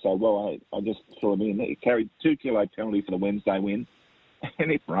was going so well, I just threw him in. He carried 2 kilo penalty for the Wednesday win,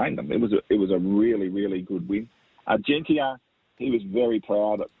 and it brained him. It was a really, really good win. Argentia, he was very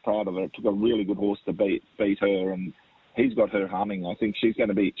proud of her. It took a really good horse to beat her, and he's got her humming. I think she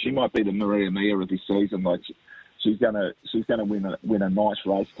might be the Maria Mia of this season. Like she's gonna win a nice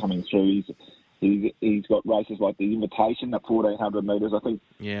race coming through. He's got races like the Invitation at 1,400 metres. I think.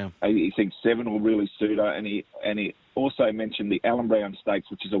 Yeah. He thinks 7 will really suit her, and he also mentioned the Alan Brown Stakes,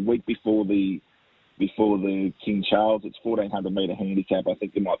 which is a week before the King Charles. It's 1,400 metre handicap. I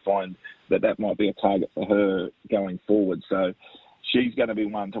think you might find that might be a target for her going forward. So she's going to be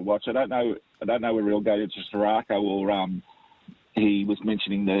one to watch. I don't know where he'll go to Sirocco or he was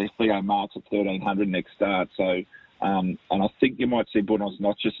mentioning the Theo Marks at 1,300 next start. So. And I think you might see Buenos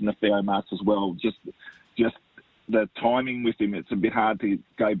Noches in the Theo Marks as well. Just the timing with him, it's a bit hard to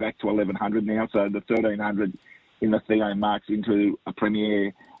go back to 1,100 now. So the 1,300 in the Theo Marks into a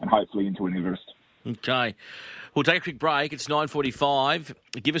Premier and hopefully into an Everest. Okay. We'll take a quick break. It's 9:45.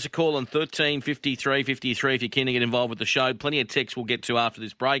 Give us a call on 13 53 53 if you're keen to get involved with the show. Plenty of texts we'll get to after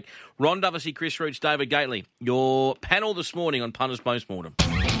this break. Ron Dufficy, Chris Roots, David Gatley. Your panel this morning on Punters Post Mortem.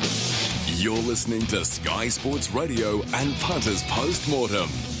 You're listening to Sky Sports Radio and Punters Post Mortem.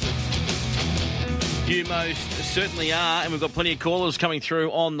 You most certainly are, and we've got plenty of callers coming through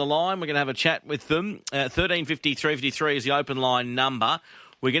on the line. We're going to have a chat with them. 13 53 53 is the open line number.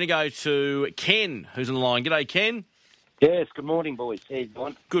 We're going to go to Ken, who's on the line. G'day, Ken. Yes, good morning, boys. How you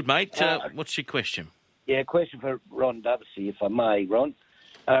doing? Good, mate. What's your question? Yeah, question for Ron Dufficy, if I may, Ron.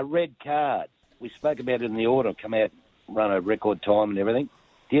 Red Card. We spoke about it in the order, come out, run a record time and everything.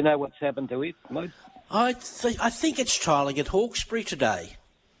 Do you know what's hawkesbury to it, mate? I think it's trialling at Hawkesbury today.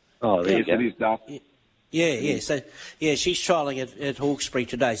 Oh, there you go. It is, Duff. Yeah. So, she's trialling at Hawkesbury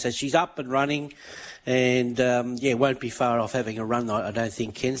today. So she's up and running, and won't be far off having a run. I don't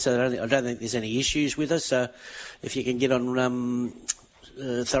think, Ken. So I don't think there's any issues with her. So if you can get on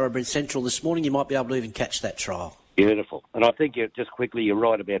Thoroughbred Central this morning, you might be able to even catch that trial. Beautiful. And I think you're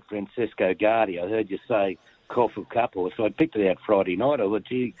right about Francesco Guardi. I heard you say Caulfield Cup horse, so I picked it out Friday night. I thought,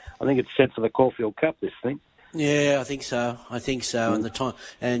 I think it's set for the Caulfield Cup, this thing. Yeah, I think so. And the time,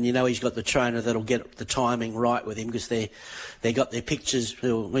 and he's got the trainer that'll get the timing right with him because they got their pictures.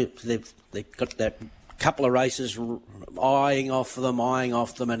 They've got that couple of races eyeing off them,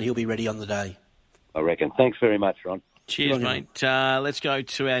 and he'll be ready on the day. I reckon. Thanks very much, Ron. Cheers, mate. Let's go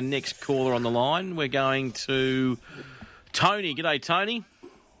to our next caller on the line. We're going to Tony. G'day, Tony.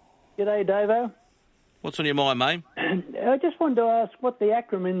 G'day, Davo. What's on your mind, mate? I just wanted to ask what the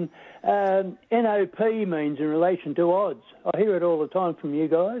acronym NOP means in relation to odds. I hear it all the time from you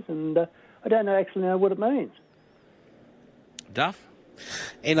guys, and I don't actually know what it means. Duff?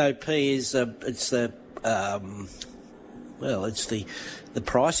 NOP is it's the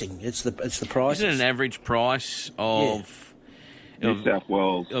pricing. It's the price. Isn't it an average price of New South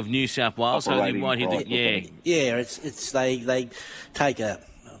Wales. Of New South Wales, so they might hit Yeah, it's they take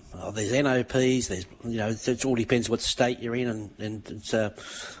there's NOPs, there's it all depends what state you're in, and it's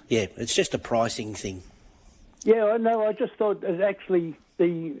it's just a pricing thing. Yeah, I know. I just thought it actually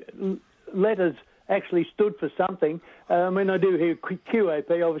the letters actually stood for something. I mean, I do hear QAP,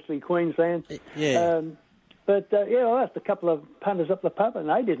 obviously Queensland. Yeah. But I asked a couple of punters up the pub, and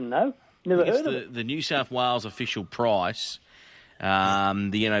they didn't know. Never heard of it. The New South Wales official price. The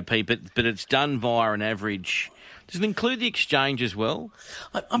NOP, but it's done via an average. Does it include the exchange as well?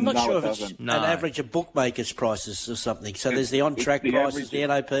 I'm not sure if it's an average of bookmakers' prices or something. So there's the on-track prices, the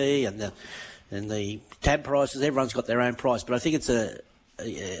NOP, and the tab prices. Everyone's got their own price, but I think it's an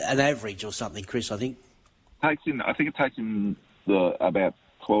average or something, Chris. I think it takes in about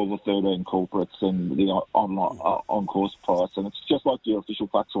 12 or 13 corporates and the on-course price, and it's just like your official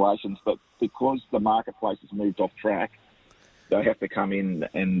fluctuations. But because the marketplace has moved off track, they have to come in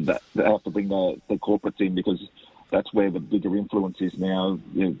and they have to bring the corporates in because that's where the bigger influence is now.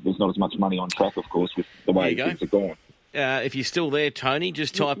 There's not as much money on track, of course, with the way things are going. If you're still there, Tony,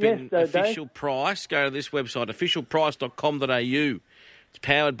 just type in official price. Go to this website, officialprice.com.au. It's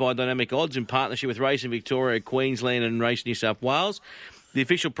powered by Dynamic Odds in partnership with Racing Victoria, Queensland and Race New South Wales. The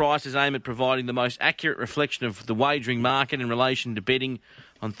official price is aimed at providing the most accurate reflection of the wagering market in relation to betting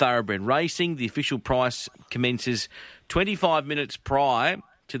on thoroughbred racing. The official price commences 25 minutes prior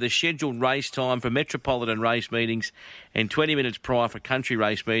to the scheduled race time for metropolitan race meetings and 20 minutes prior for country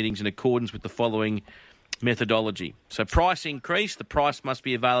race meetings in accordance with the following methodology. So price increase, the price must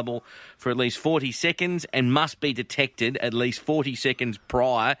be available for at least 40 seconds and must be detected at least 40 seconds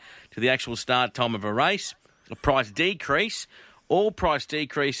prior to the actual start time of a race. A price decrease, all price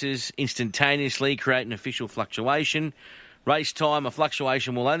decreases instantaneously create an official fluctuation. Race time, a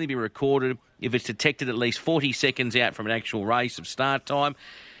fluctuation will only be recorded if it's detected at least 40 seconds out from an actual race of start time.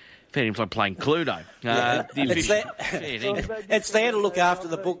 Fair dinkum, like playing Cluedo. It's there to look after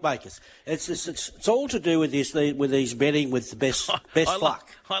the bookmakers. It's all to do with this with these betting with the best luck.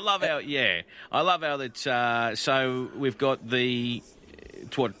 I love how it's so we've got the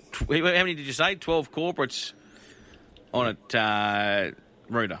how many did you say? 12 corporates on it.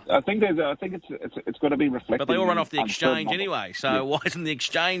 Rooter. I think it's got to be reflected. But they all run off the exchange anyway, so why isn't the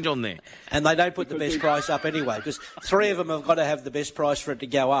exchange on there? And they don't put the best price up anyway, because three of them have got to have the best price for it to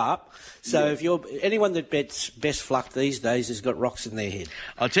go up. So if you're anyone that bets best fluck these days has got rocks in their head.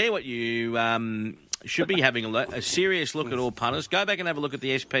 I'll tell you what, you should be having a serious look at all punters. Go back and have a look at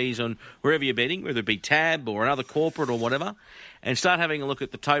the SPs on wherever you're betting, whether it be Tab or another corporate or whatever, and start having a look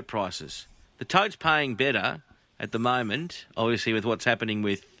at the tote prices. The tote's paying better at the moment, obviously, with what's happening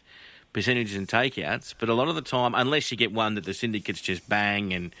with percentages and takeouts, but a lot of the time, unless you get one that the syndicates just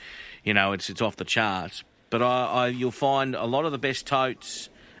bang and, it's off the charts, but you'll find a lot of the best totes,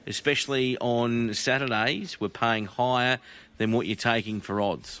 especially on Saturdays, were paying higher than what you're taking for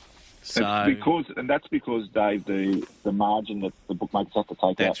odds. That's because, Dave, the margin that the bookmakers have to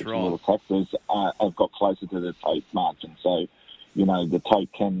take out for all the taxes have got closer to the tote margin. So, the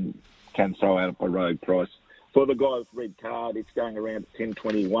tote can throw out a rogue price. For the guy with red card, it's going around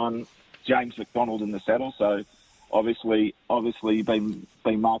 10.21. James McDonald in the saddle, so obviously been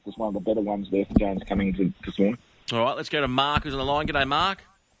marked as one of the better ones there for James coming into this morning. All right, let's go to Mark, who's on the line. G'day, Mark.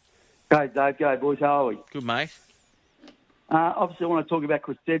 G'day, Dave. G'day, boys. How are we? Good, mate. Obviously, I want to talk about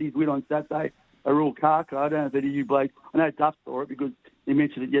Cressetti's win on Saturday, a real car card. I don't know if any of you blokes... I know Duff saw it because he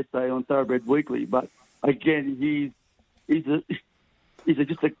mentioned it yesterday on Thoroughbred Weekly, but again, he's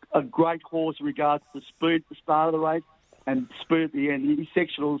just a great horse in regards to speed at the start of the race and speed at the end. His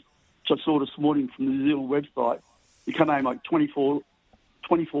sectionals, which I saw this morning from the Zil website, he came home like 24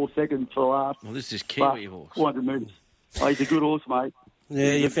 seconds for the last. Well, this is Kiwi horse. 400 metres. Oh, he's a good horse, mate.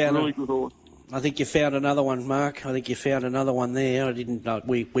 Yeah, you found a really good horse. I think you found another one, Mark. I think you found another one there. I didn't know.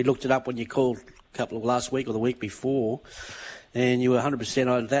 We looked it up when you called a couple of last week or the week before, and you were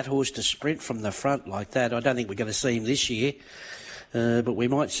 100% on that horse to sprint from the front like that. I don't think we're going to see him this year. But we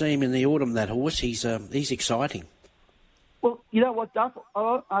might see him in the autumn, that horse. He's exciting. Well, you know what, Duff?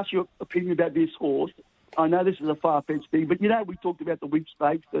 I'll ask your opinion about this horse. I know this is a far-fetched thing, but, we talked about the Winch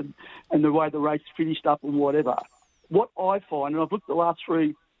Stakes and the way the race finished up and whatever. What I find, and I've looked at the last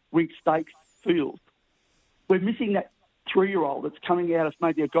 3 Winch Stakes fields, we're missing that 3-year-old that's coming out as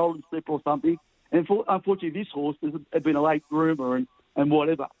maybe a golden slip or something. And unfortunately, this horse has been a late groomer and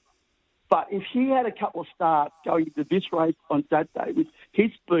whatever. But if he had a couple of starts going into this race on Saturday with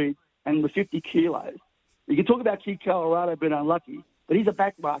his speed and the 50 kilos, you can talk about Kid Colorado being unlucky, but he's a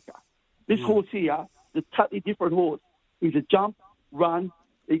back marker. This horse here is a totally different horse. He's a jump, run,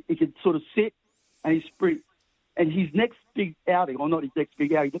 he can sort of sit and he sprints. And his next big outing, or not his next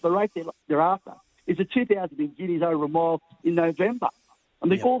big outing, but the race thereafter, is a 2,000 in Guineas over a mile in November. I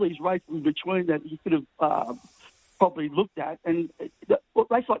mean, all these races in between that he could have probably looked at. And a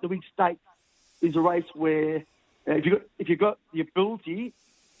race like the Wing Stakes is a race where if you've got the ability,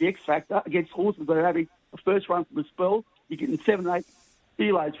 the X factor against horses that are having a first run from the spell, you're getting 7 or 8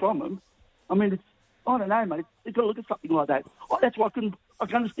 kilos from them. I mean, I don't know, mate. You've got to look at something like that. That's why I can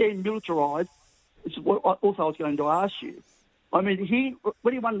understand militarised. It's what I was going to ask you. I mean,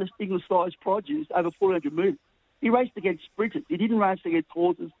 when he won the English Size Produce over 400 metres, he raced against sprinters. He didn't race against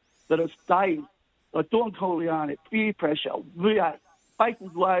horses that are stays, like Don Corleone, Peer Pressure, V8, Faces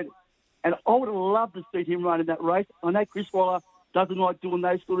Loaded. And I would have loved to see him run in that race. I know Chris Waller doesn't like doing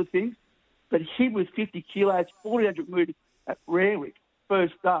those sort of things, but him with 50 kilos, 400 metres at Rarwick,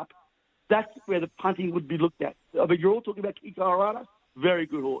 first up, that's where the punting would be looked at. I mean, you're all talking about King Colorado, very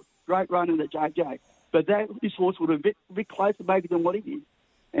good horse, great run in the JJ. But this horse would have been a bit closer maybe than what he did.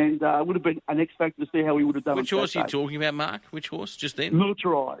 And would have been an X factor to see how he would have done. Which horse are you talking about, Mark? Which horse just then?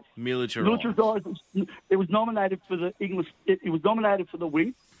 Militarised. Militarised. It was nominated for the English. It was nominated for the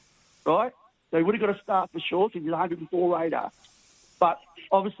win, right? So he would have got a start for sure. He's 104 radar. But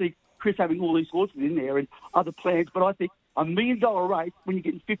obviously, Chris having all these horses in there and other plans. But I think $1 million race when you're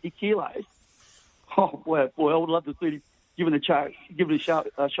getting 50 kilos. Oh boy, I would love to see him given a shot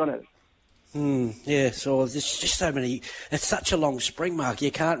at it. Yeah, so there's just so many. It's such a long spring, Mark.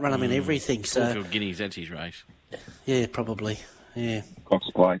 You can't run them in everything. So Caulfield Guineas, that's his race. Yeah, probably. Yeah. Cox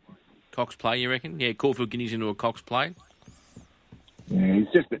Play. Cox Play, you reckon? Yeah, Caulfield Guineas into a Cox Play. Yeah, he's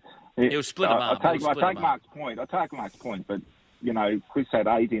just. He'll split them up. I take Mark's point, but you know, Chris had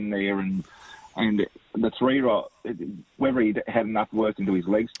 8 in there, and the 3-year-old, whether he had enough work into his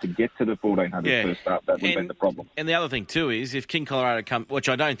legs to get to the 1400 first up, that would have been the problem. And the other thing too is if King Colorado which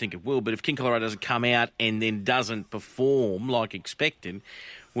I don't think it will, but if King Colorado doesn't come out and then doesn't perform like expected,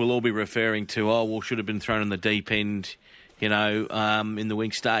 we'll all be referring to should have been thrown in the deep end, in the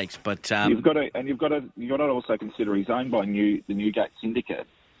Wing Stakes. But you've got to also consider he's owned by the Newgate Syndicate,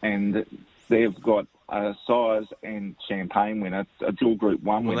 and they've got a size and champagne winner, a dual Group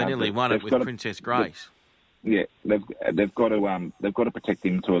 1 winner. Well, they nearly won it with Princess Grace. They've got to protect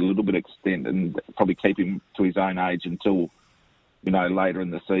him to a little bit extent and probably keep him to his own age until later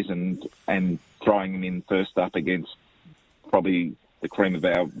in the season, and throwing him in first up against probably the cream of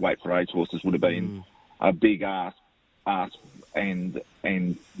our weight for age horses would have been a big ask, and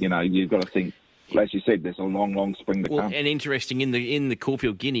you've got to think. As you said, there's a long spring to come. And interesting, in the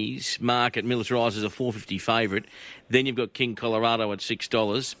Caulfield Guineas market, Militarised is a $4.50 favourite. Then you've got King Colorado at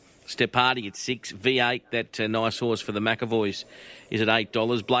 $6. Step Party at $6. V8, that nice horse for the McEvoys, is at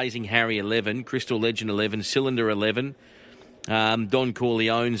 $8. Blazing Harry, $11. Crystal Legend, $11. Cylinder, $11. Don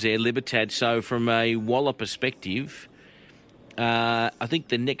Corleone's there. Libertad. So from a Waller perspective, I think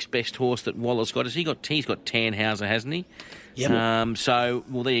the next best horse that Waller's got he's got Tannhauser, hasn't he? Yep.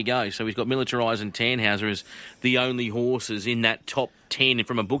 There you go. So he's got Militarised and Tannhauser as the only horses in that top 10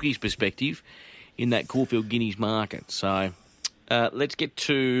 from a bookie's perspective in that Caulfield Guineas market. So let's get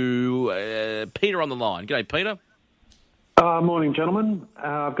to Peter on the line. G'day, Peter. Morning, gentlemen.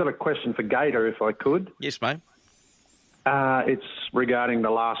 I've got a question for Gator, if I could. Yes, mate. It's regarding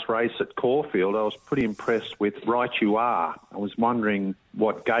the last race at Caulfield. I was pretty impressed with Right You Are. I was wondering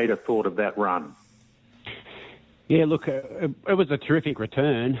what Gator thought of that run. Yeah, look, it was a terrific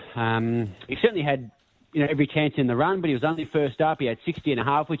return. He certainly had every chance in the run, but he was only first up. He had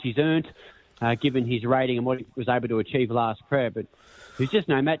 60.5, which he's earned, given his rating and what he was able to achieve last prep. But he was just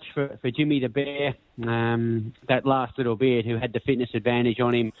no match for Jimmy the Bear, that last little bit, who had the fitness advantage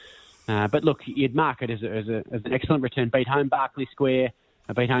on him. But look, you'd mark it as an excellent return. Beat home Berkeley Square,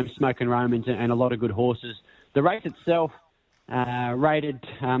 beat home Smokin' Romans, and a lot of good horses. The race itself, rated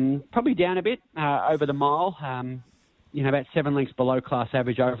probably down a bit over the mile, about 7 lengths below class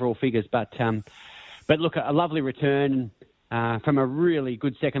average overall figures. But look, a lovely return from a really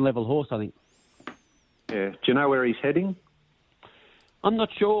good second-level horse, I think. Yeah. Do you know where he's heading? I'm not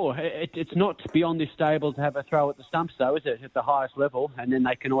sure. It's not beyond this stable to have a throw at the stumps, though, is it, at the highest level? And then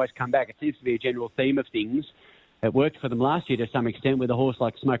they can always come back. It seems to be a general theme of things. It worked for them last year to some extent with a horse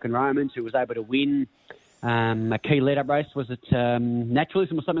like Smokin' Romans, who was able to win a key lead-up race. Was it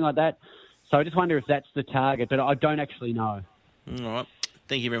Naturalism or something like that? So I just wonder if that's the target, but I don't actually know. All right.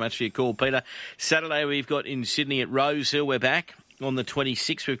 Thank you very much for your call, Peter. Saturday we've got in Sydney at Rosehill. We're back on the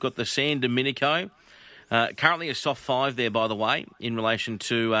 26th. We've got the San Domenico. Currently a soft 5 there, by the way, in relation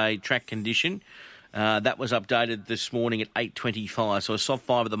to a track condition. That was updated this morning at 8:25. So a soft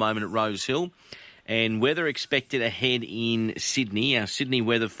 5 at the moment at Rosehill. And weather expected ahead in Sydney. Our Sydney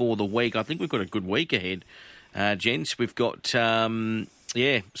weather for the week. I think we've got a good week ahead gents. We've got, sunshine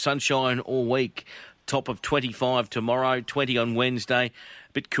all week. Top of 25 tomorrow, 20 on Wednesday,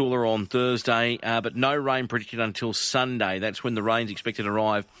 a bit cooler on Thursday, but no rain predicted until Sunday. That's when the rain's expected to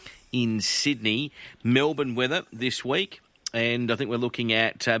arrive in Sydney. Melbourne weather this week, and I think we're looking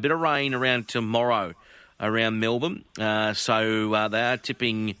at a bit of rain around tomorrow around Melbourne. So they are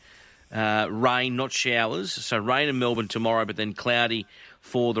tipping rain, not showers. So rain in Melbourne tomorrow, but then cloudy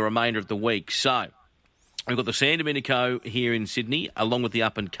for the remainder of the week. So we've got the San Domenico here in Sydney, along with the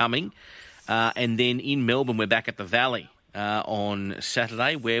up-and-coming. And then in Melbourne, we're back at the Valley on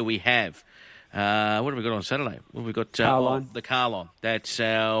Saturday, where we have... what have we got on Saturday? Well, we've got Carline. The Carline. That's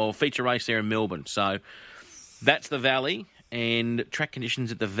our feature race there in Melbourne. So that's the Valley, and track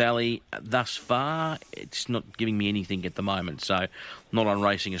conditions at the Valley thus far, it's not giving me anything at the moment. So not on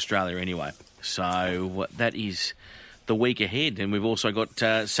Racing Australia anyway. So that is the week ahead. And we've also got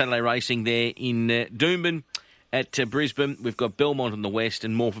Saturday racing there in Doomben. At Brisbane, we've got Belmont on the west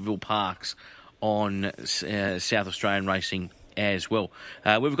and Morphettville Parks on South Australian racing as well.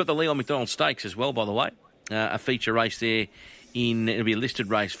 We've got the Leon McDonald Stakes as well, by the way. A feature race there. It'll be a listed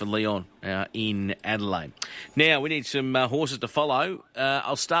race for Leon in Adelaide. Now, we need some horses to follow.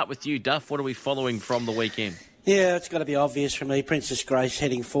 I'll start with you, Duff. What are we following from the weekend? Yeah, it's got to be obvious for me. Princess Grace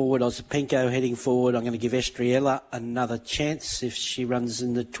heading forward. Ozapenko heading forward. I'm going to give Estriella another chance if she runs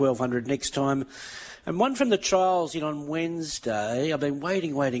in the 1200 next time. And one from the trials in on Wednesday. I've been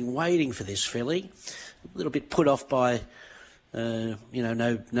waiting for this filly. A little bit put off by, no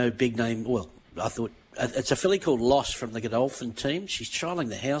big name. Well, I thought it's a filly called Loss from the Godolphin team. She's trialling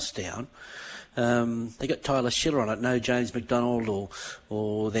the house down. They got Tyler Schiller on it, no James McDonald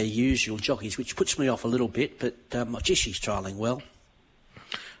or their usual jockeys, which puts me off a little bit. But she's trialling well.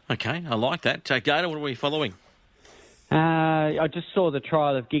 Okay, I like that. Gator, what are we following? I just saw the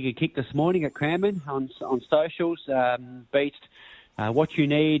trial of Giga Kick this morning at Cranbourne on socials. Beat What You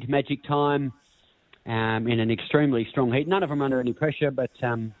Need, Magic Time, in an extremely strong heat. None of them under any pressure, but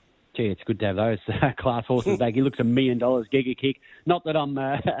it's good to have those class horses back. He looks $1 million, Giga Kick. Not that I'm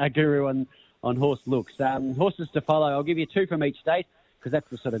a guru on horse looks. Horses to follow, I'll give you 2 from each state, because that's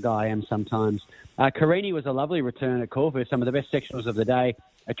the sort of guy I am sometimes. Carini was a lovely return at Corfu, some of the best sectionals of the day.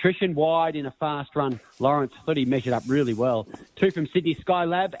 Attrition wide in a fast run. Lawrence thought he measured up really well. 2 from Sydney,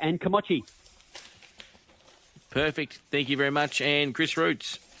 Skylab and Komochi. Perfect. Thank you very much. And Chris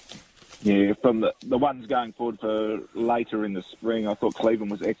Roots. Yeah, from the ones going forward for later in the spring, I thought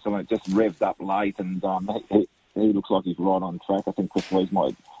Cleveland was excellent, just revved up late, and he looks like he's right on track. I think Chris Lees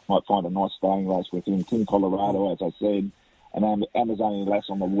might find a nice staying race with him. King Colorado, as I said, and Amazonian Lass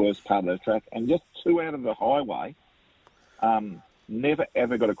on the worst part of the track, and just 2 out of the highway. Never,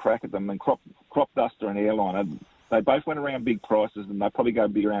 ever got a crack at them. And Crop Duster and Airliner, they both went around big prices, and they'll probably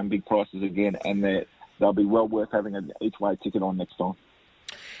go around big prices again, and they'll be well worth having an each-way ticket on next time.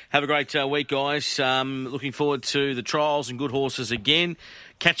 Have a great week, guys. Looking forward to the trials and good horses again.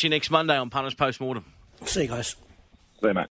 Catch you next Monday on Punters Post Mortem. See you, guys. See you, mate.